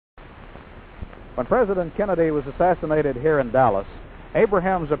When President Kennedy was assassinated here in Dallas,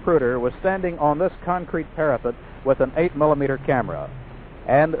 Abraham Zapruder was standing on this concrete parapet with an 8mm camera.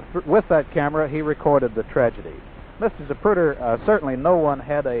 And with that camera, he recorded the tragedy. Mr. Zapruder, certainly no one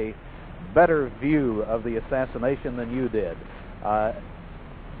had a better view of the assassination than you did.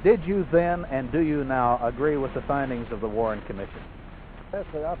 Did you then, and do you now, agree with the findings of the Warren Commission? Yes,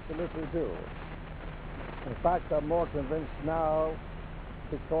 I absolutely do. In fact, I'm more convinced now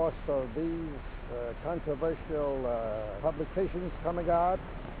because of these controversial publications coming out.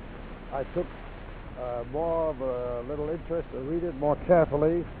 I took more of a little interest to read it more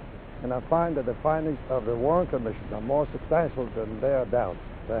carefully, and I find that the findings of the Warren Commission are more substantial than their doubts.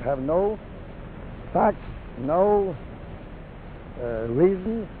 They have no facts, no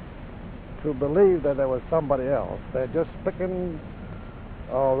reason to believe that there was somebody else. They're just picking,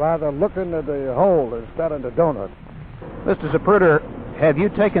 or rather looking at the hole instead of the donut. Mr. Zapruder, have you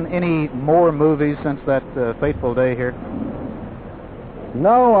taken any more movies since that fateful day here?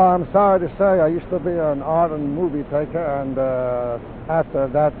 No, I'm sorry to say. I used to be an ardent movie taker, and after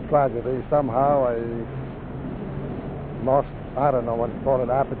that tragedy, somehow I lost, I don't know what to call it,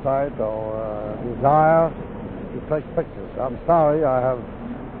 appetite or desire to take pictures. I'm sorry. I have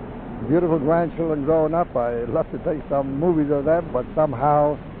beautiful grandchildren growing up. I love to take some movies of them, but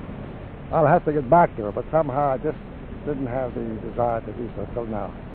somehow I'll have to get back to it. But somehow I just didn't have the desire to do so till now.